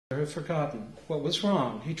have forgotten. What was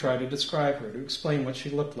wrong? He tried to describe her, to explain what she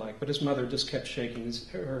looked like, but his mother just kept shaking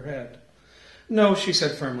her head. No, she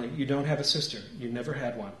said firmly, you don't have a sister. You never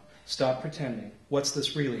had one. Stop pretending. What's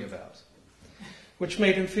this really about? Which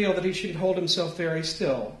made him feel that he should hold himself very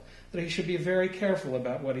still, that he should be very careful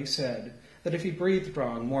about what he said, that if he breathed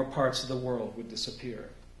wrong, more parts of the world would disappear.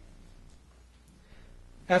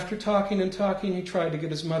 After talking and talking, he tried to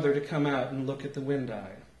get his mother to come out and look at the window.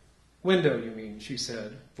 Window, you mean, she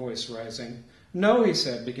said, voice rising. No, he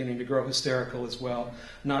said, beginning to grow hysterical as well.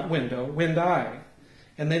 Not window, wind-eye.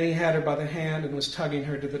 And then he had her by the hand and was tugging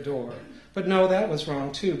her to the door. But no, that was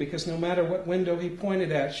wrong too, because no matter what window he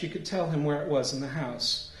pointed at, she could tell him where it was in the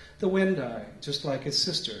house. The wind-eye, just like his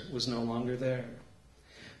sister, was no longer there.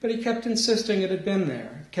 But he kept insisting it had been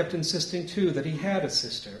there, kept insisting too that he had a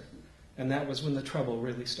sister, and that was when the trouble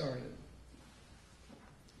really started.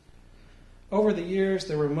 Over the years,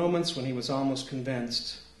 there were moments when he was almost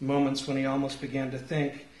convinced, moments when he almost began to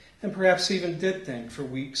think, and perhaps even did think for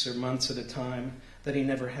weeks or months at a time, that he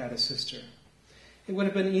never had a sister. It would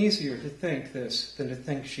have been easier to think this than to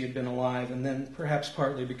think she had been alive, and then, perhaps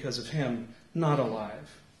partly because of him, not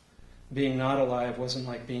alive. Being not alive wasn't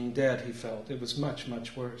like being dead, he felt. It was much,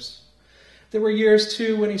 much worse. There were years,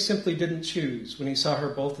 too, when he simply didn't choose, when he saw her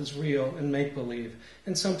both as real and make-believe,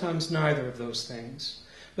 and sometimes neither of those things.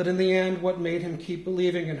 But in the end, what made him keep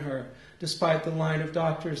believing in her, despite the line of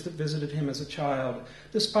doctors that visited him as a child,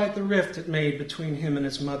 despite the rift it made between him and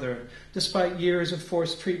his mother, despite years of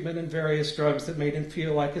forced treatment and various drugs that made him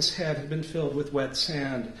feel like his head had been filled with wet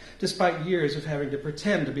sand, despite years of having to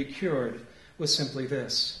pretend to be cured, was simply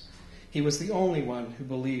this. He was the only one who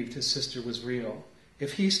believed his sister was real.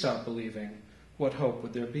 If he stopped believing, what hope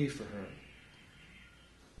would there be for her?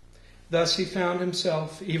 Thus he found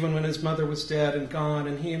himself, even when his mother was dead and gone,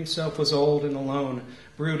 and he himself was old and alone,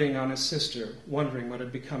 brooding on his sister, wondering what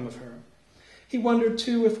had become of her. He wondered,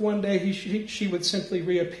 too, if one day she would simply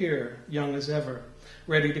reappear, young as ever,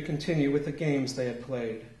 ready to continue with the games they had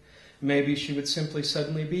played. Maybe she would simply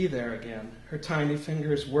suddenly be there again, her tiny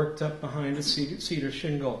fingers worked up behind a cedar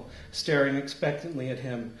shingle, staring expectantly at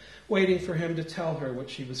him, waiting for him to tell her what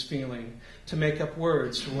she was feeling, to make up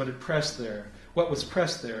words for what was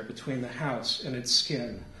pressed there between the house and its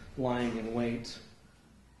skin, lying in wait.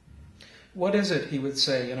 What is it, he would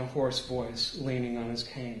say in a hoarse voice, leaning on his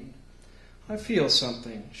cane. I feel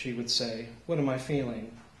something, she would say. What am I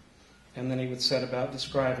feeling? And then he would set about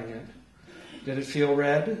describing it. Did it feel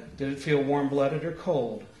red? Did it feel warm-blooded or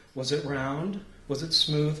cold? Was it round? Was it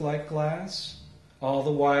smooth like glass? All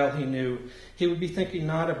the while he knew he would be thinking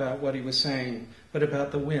not about what he was saying, but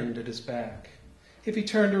about the wind at his back. If he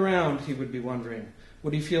turned around, he would be wondering,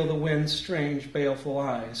 would he feel the wind's strange, baleful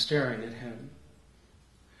eyes staring at him?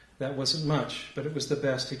 That wasn't much, but it was the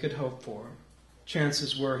best he could hope for.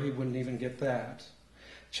 Chances were he wouldn't even get that.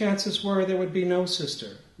 Chances were there would be no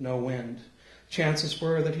sister, no wind. Chances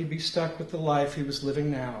were that he'd be stuck with the life he was living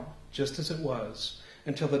now, just as it was,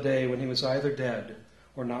 until the day when he was either dead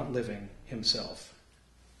or not living himself.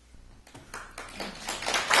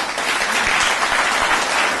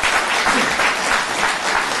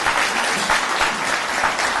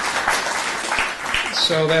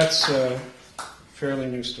 So that's a fairly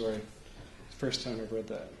new story. First time I've read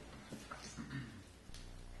that.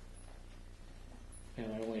 And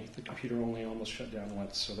the computer only almost shut down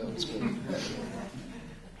once, so that was good.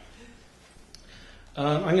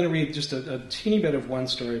 I'm going to read just a teeny bit of one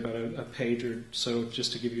story, about a page or so,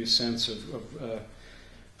 just to give you a sense of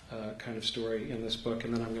kind of story in this book,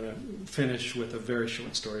 and then I'm going to finish with a very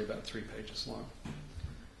short story about 3 pages long.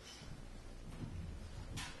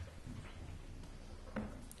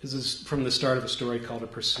 This is from the start of a story called A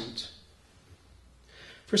Pursuit.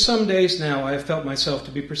 For some days now, I have felt myself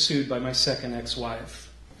to be pursued by my second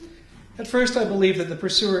ex-wife. At first, I believed the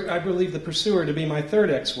pursuer to be my third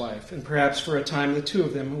ex-wife, and perhaps for a time the two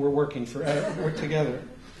of them were working together.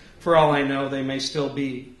 For all I know, they may still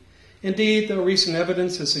be. Indeed, though recent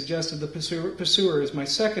evidence has suggested the pursuer is my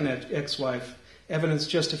second ex-wife, evidence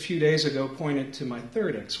just a few days ago pointed to my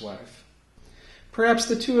third ex-wife. Perhaps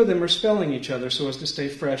the two of them are spelling each other so as to stay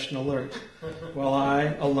fresh and alert, while I,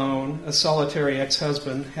 alone, a solitary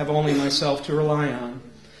ex-husband, have only myself to rely on.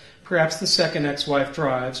 Perhaps the second ex-wife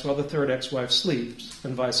drives while the third ex-wife sleeps,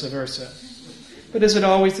 and vice versa. But is it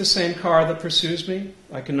always the same car that pursues me?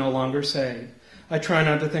 I can no longer say. I try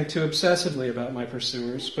not to think too obsessively about my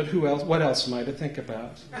pursuers, but what else am I to think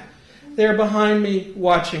about? They are behind me,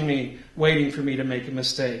 watching me, waiting for me to make a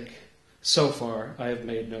mistake. So far, I have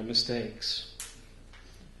made no mistakes.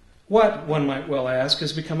 What, one might well ask,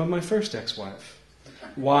 has become of my first ex-wife?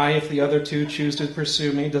 Why, if the other two choose to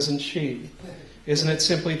pursue me, doesn't she? Isn't it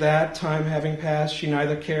simply that, time having passed, she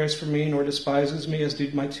neither cares for me nor despises me as do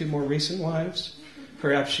my two more recent wives?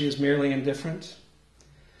 Perhaps she is merely indifferent?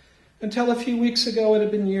 Until a few weeks ago, it had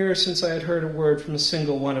been years since I had heard a word from a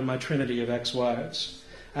single one of my trinity of ex-wives.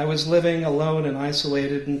 I was living alone and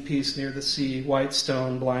isolated in peace near the sea, white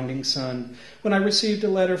stone, blinding sun, when I received a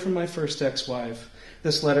letter from my first ex-wife.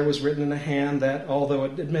 This letter was written in a hand that, although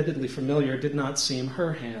admittedly familiar, did not seem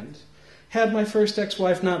her hand. Had my first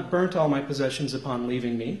ex-wife not burnt all my possessions upon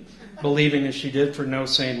leaving me, believing as she did for no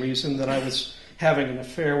sane reason that I was having an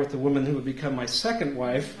affair with the woman who would become my second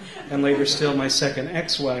wife, and later still my second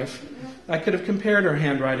ex-wife, I could have compared her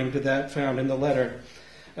handwriting to that found in the letter,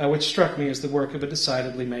 which struck me as the work of a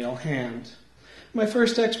decidedly male hand. My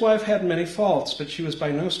first ex-wife had many faults, but she was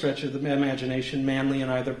by no stretch of the imagination manly in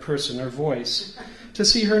either person or voice. To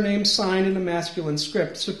see her name signed in a masculine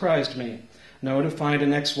script surprised me. No, to find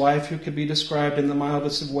an ex-wife who could be described in the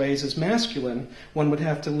mildest of ways as masculine, one would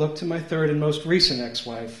have to look to my third and most recent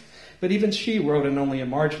ex-wife. But even she wrote in only a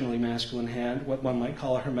marginally masculine hand, what one might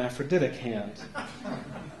call a hermaphroditic hand.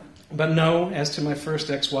 But no, as to my first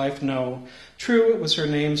ex-wife, no. True, it was her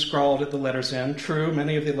name scrawled at the letter's end. True,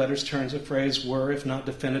 many of the letter's turns of phrase were, if not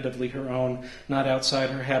definitively her own, not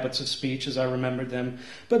outside her habits of speech as I remembered them.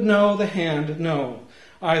 But no, the hand, no.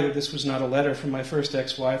 Either this was not a letter from my first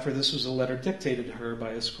ex-wife, or this was a letter dictated to her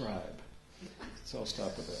by a scribe. So I'll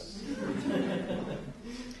stop with that.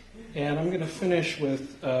 And I'm going to finish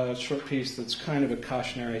with a short piece that's kind of a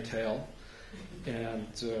cautionary tale, and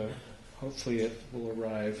hopefully it will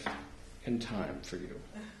arrive in time for you.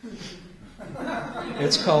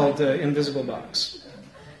 It's called Invisible Box.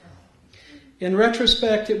 In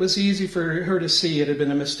retrospect, it was easy for her to see it had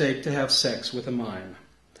been a mistake to have sex with a mime.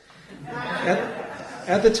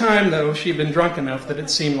 At the time, though, she had been drunk enough that it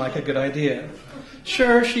seemed like a good idea.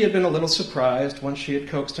 Sure, she had been a little surprised once she had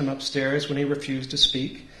coaxed him upstairs when he refused to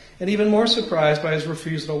speak, and even more surprised by his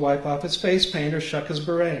refusal to wipe off his face paint or shuck his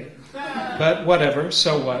beret. But whatever,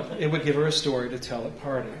 so what? It would give her a story to tell at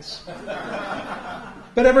parties.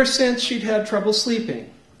 But ever since, she'd had trouble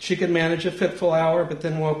sleeping. She could manage a fitful hour, but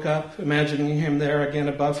then woke up, imagining him there again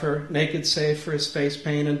above her, naked save for his face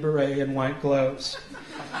paint and beret and white gloves.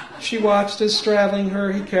 She watched as, straddling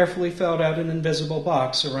her, he carefully felt out an invisible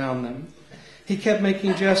box around them. He kept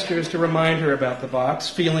making gestures to remind her about the box,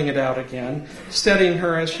 feeling it out again, steadying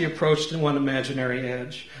her as she approached one imaginary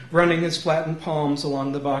edge, running his flattened palms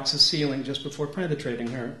along the box's ceiling just before penetrating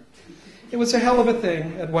her. It was a hell of a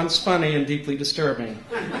thing, at once funny and deeply disturbing,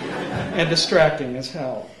 and distracting as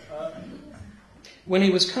hell. When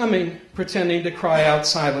he was coming, pretending to cry out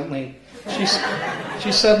silently,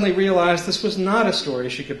 she suddenly realized this was not a story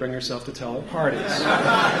she could bring herself to tell at parties.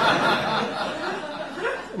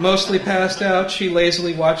 Mostly passed out, she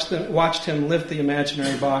lazily watched him lift the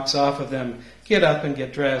imaginary box off of them, get up and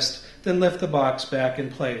get dressed, then lift the box back in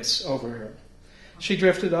place over her. She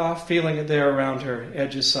drifted off, feeling it there around her,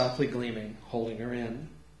 edges softly gleaming, holding her in.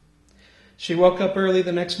 She woke up early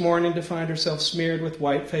the next morning to find herself smeared with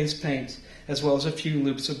white face paint, as well as a few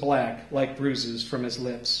loops of black, like bruises from his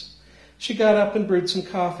lips. She got up and brewed some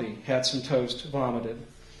coffee, had some toast, vomited.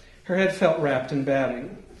 Her head felt wrapped in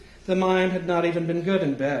batting. The mime had not even been good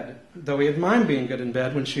in bed, though he had mimed being good in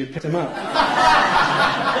bed when she had picked him up.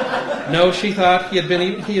 No, she thought he had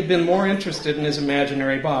been more interested in his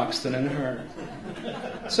imaginary box than in her.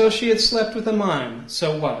 So she had slept with a mime,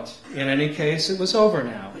 so what? In any case, it was over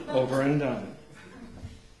now, over and done.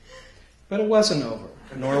 But it wasn't over,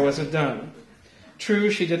 nor was it done.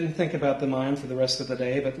 True, she didn't think about the mime for the rest of the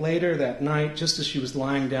day, but later that night, just as she was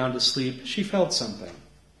lying down to sleep, she felt something.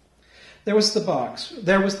 There was the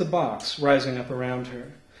box rising up around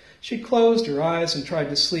her. She closed her eyes and tried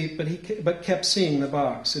to sleep, but kept seeing the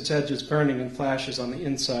box, its edges burning in flashes on the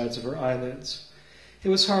insides of her eyelids. It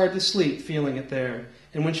was hard to sleep, feeling it there,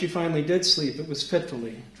 and when she finally did sleep, it was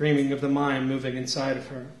fitfully, dreaming of the mime moving inside of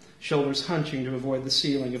her, shoulders hunching to avoid the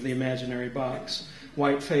ceiling of the imaginary box,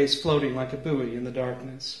 white face floating like a buoy in the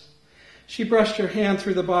darkness. She brushed her hand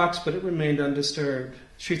through the box, but it remained undisturbed.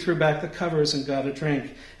 She threw back the covers and got a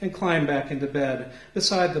drink, and climbed back into bed,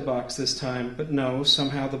 beside the box this time, but no,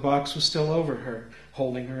 somehow the box was still over her,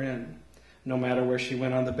 holding her in. No matter where she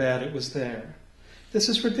went on the bed, it was there. This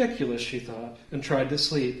is ridiculous, she thought, and tried to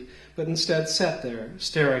sleep, but instead sat there,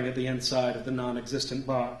 staring at the inside of the non-existent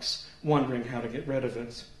box, wondering how to get rid of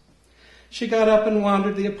it. She got up and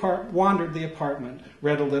wandered the apartment,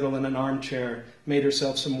 read a little in an armchair, made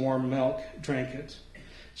herself some warm milk, drank it.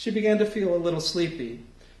 She began to feel a little sleepy.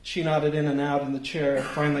 She nodded in and out in the chair,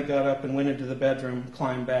 finally got up and went into the bedroom,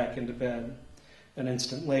 climbed back into bed. An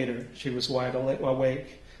instant later, she was wide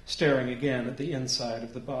awake, staring again at the inside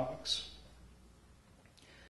of the box.